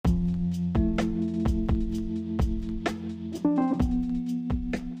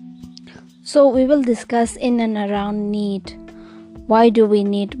So we will discuss in and around need. Why do we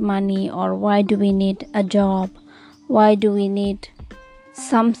need money, or why do we need a job? Why do we need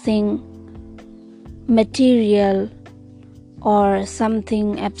something material or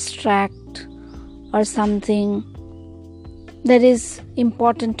something abstract or something that is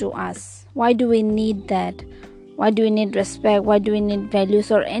important to us? Why do we need that? Why do we need respect? Why do we need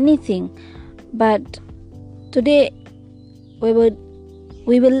values or anything? But today we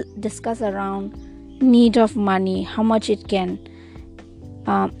will discuss around need of money, how much it can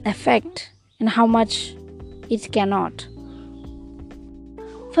affect and how much it cannot.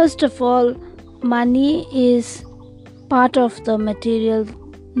 First of all, money is part of the material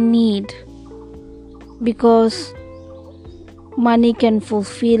need because money can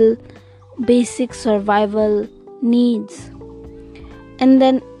fulfill basic survival needs, and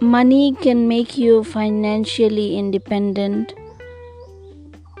then money can make you financially independent.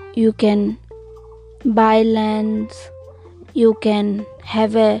 You can buy lands, you can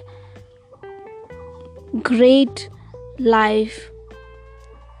have a great life,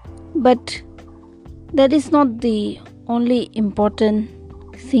 but that is not the only important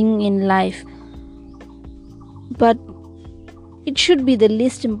thing in life, but it should be the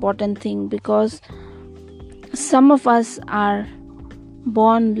least important thing, because some of us are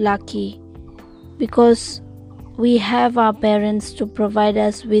born lucky because we have our parents to provide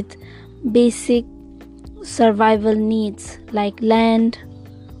us with basic survival needs like land,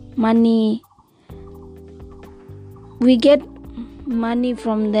 money. We get money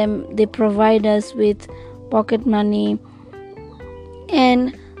from them, they provide us with pocket money,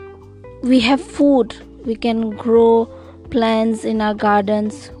 and we have food, we can grow plants in our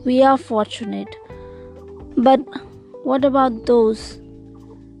gardens. We are fortunate. But what about those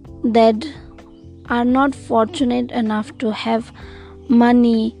that are not fortunate enough to have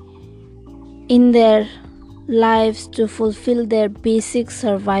money in their lives to fulfill their basic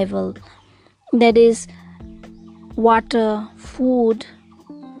survival? That is water, food,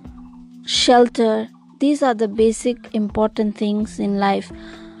 shelter. These are the basic important things in life.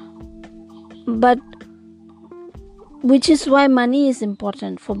 But which is why money is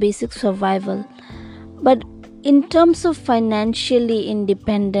important for basic survival. But in terms of financially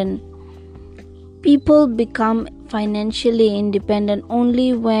independent, people become financially independent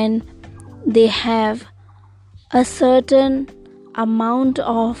only when they have a certain amount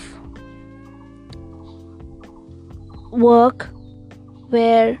of work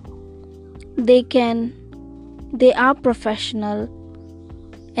where they are professional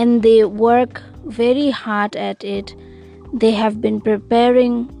and they work very hard at it. They have been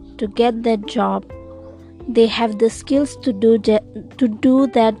preparing to get that job. They have the skills to do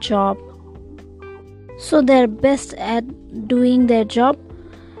that job. So they're best at doing their job,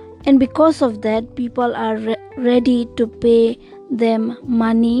 and because of that, people are ready to pay them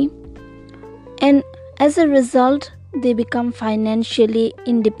money, and as a result, they become financially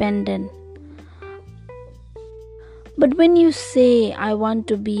independent. But when you say, I want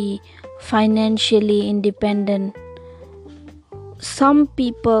to be financially independent, some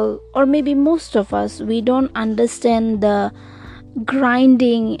people, or maybe most of us, we don't understand the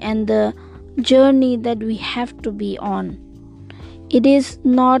grinding and the journey that we have to be on. It is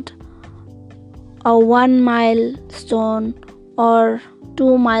not a 1 milestone or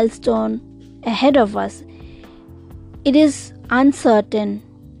 2 milestone ahead of us. It is uncertain.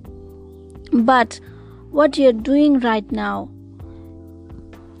 But what you're doing right now,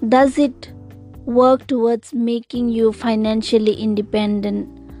 does it work towards making you financially independent?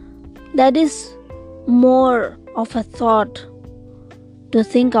 That is more of a thought to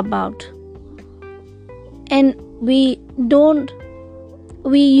think about. And we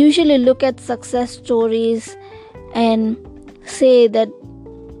usually look at success stories and say that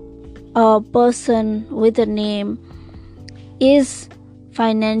a person with a name is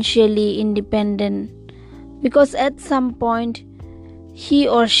financially independent because at some point he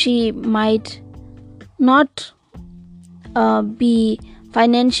or she might not be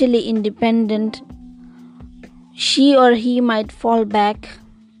financially independent. She or he might fall back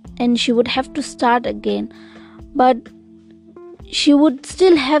and she would have to start again, but she would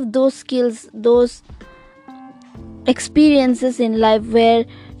still have those skills, those experiences in life where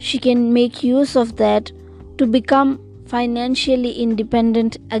she can make use of that to become financially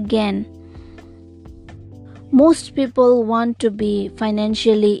independent again. Most people want to be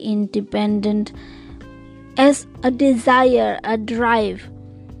financially independent as a desire, a drive,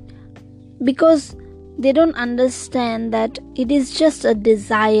 because they don't understand that it is just a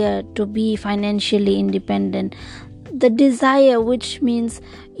desire to be financially independent. The desire, which means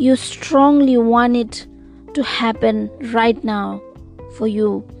you strongly want it to happen right now for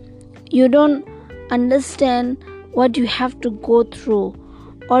you. You don't understand what you have to go through,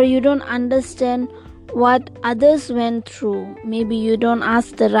 or you don't understand what others went through. Maybe you don't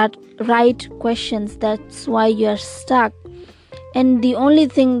ask the right questions. That's why you are stuck. And the only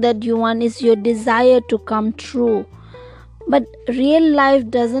thing that you want is your desire to come true. But real life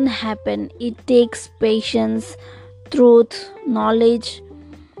doesn't happen. It takes patience, truth, knowledge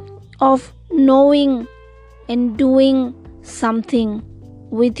of knowing and doing something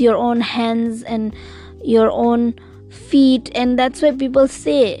with your own hands and your own feet. And that's why people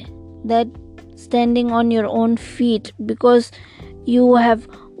say that standing on your own feet, because you have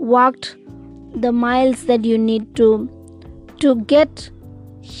walked the miles that you need to get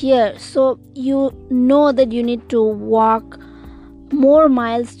here. So you know that you need to walk more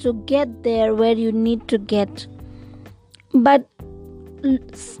miles to get there where you need to get. But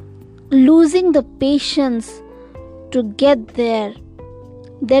losing the patience to get there,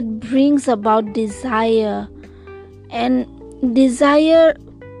 that brings about desire, and desire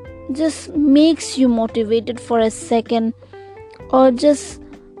just makes you motivated for a second, or just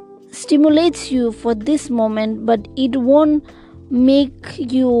stimulates you for this moment, but it won't make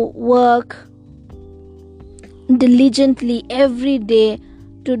you work diligently every day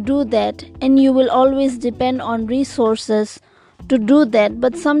to do that, and you will always depend on resources to do that.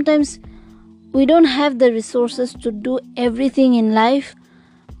 But sometimes we don't have the resources to do everything in life,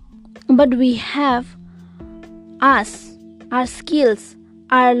 but we have us, our skills,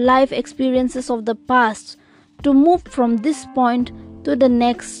 our life experiences of the past to move from this point to the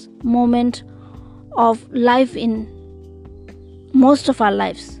next moment of life in most of our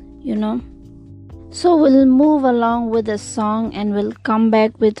lives, So we'll move along with a song and we'll come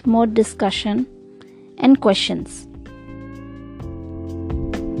back with more discussion and questions.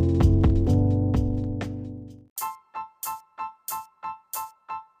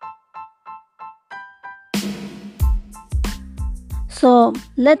 So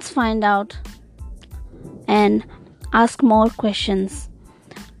let's find out and ask more questions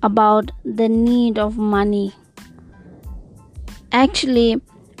about the need of money. Actually,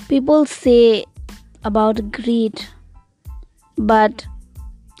 people say about greed, but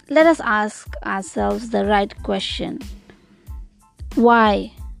let us ask ourselves the right question.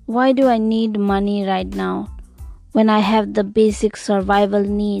 Why? Why do I need money right now when I have the basic survival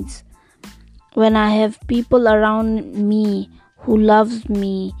needs? When I have people around me who loves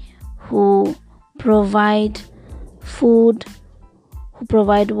me, who provide food, who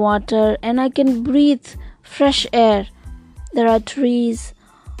provide water, and I can breathe fresh air. There are trees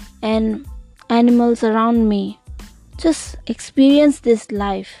and animals around me. Just experience this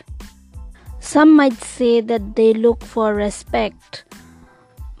life. Some might say that they look for respect,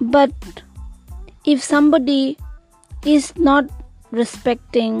 but if somebody is not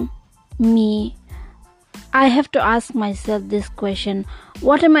respecting me, I have to ask myself this question: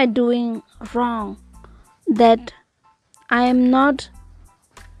 what am I doing wrong that I am not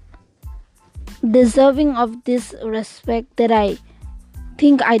deserving of this respect that I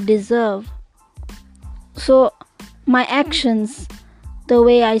think I deserve? So my actions, the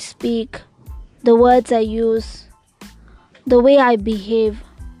way I speak, the words I use, the way I behave,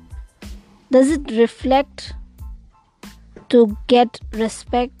 does it reflect to get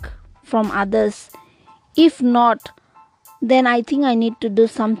respect from others? If not, then I think I need to do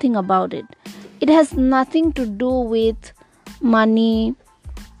something about it. It has nothing to do with money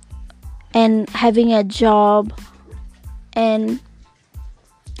and having a job and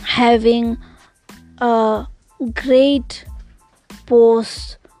having a great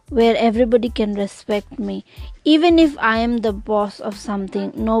post where everybody can respect me. Even if I am the boss of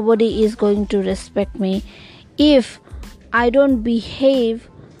something, nobody is going to respect me if I don't behave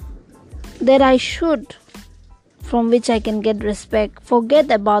that I should, from which I can get respect.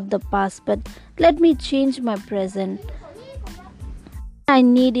 Forget about the past, but let me change my present. I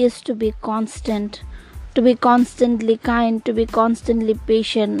need is to be constant, to be constantly kind, to be constantly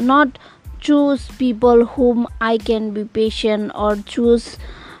patient, not choose people whom I can be patient, or choose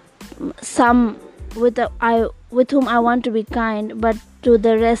some with whom I want to be kind, but to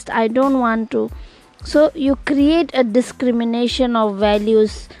the rest I don't want to. So you create a discrimination of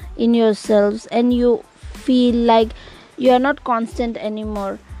values in yourselves, and you feel like you are not constant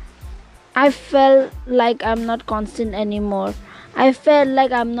anymore. I felt like I'm not constant anymore. I felt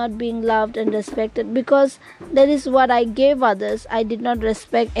like I'm not being loved and respected, because that is what I gave others. I did not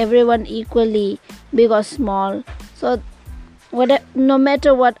respect everyone equally, big or small. So no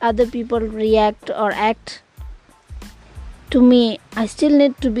matter what other people react or act, To me, I still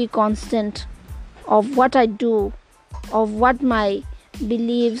need to be constant of what I do, of what my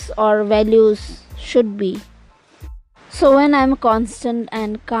beliefs or values should be. So when I'm constant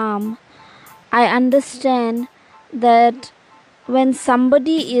and calm, I understand that when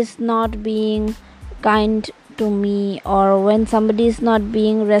somebody is not being kind to me, or when somebody is not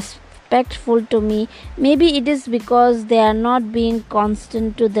being respectful to me, maybe it is because they are not being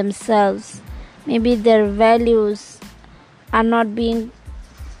constant to themselves. Maybe their values are not being,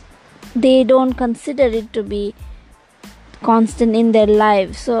 they don't consider it to be constant in their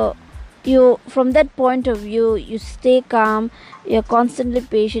life. So you, from that point of view, you stay calm, you're constantly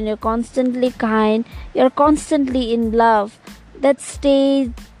patient, you're constantly kind, you're constantly in love. That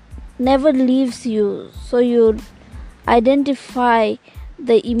state never leaves you. So you identify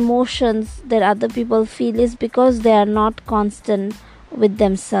the emotions that other people feel is because they are not constant with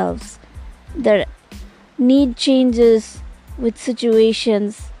themselves. Their need changes with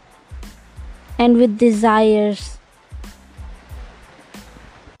situations and with desires.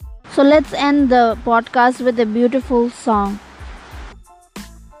 So let's end the podcast with a beautiful song.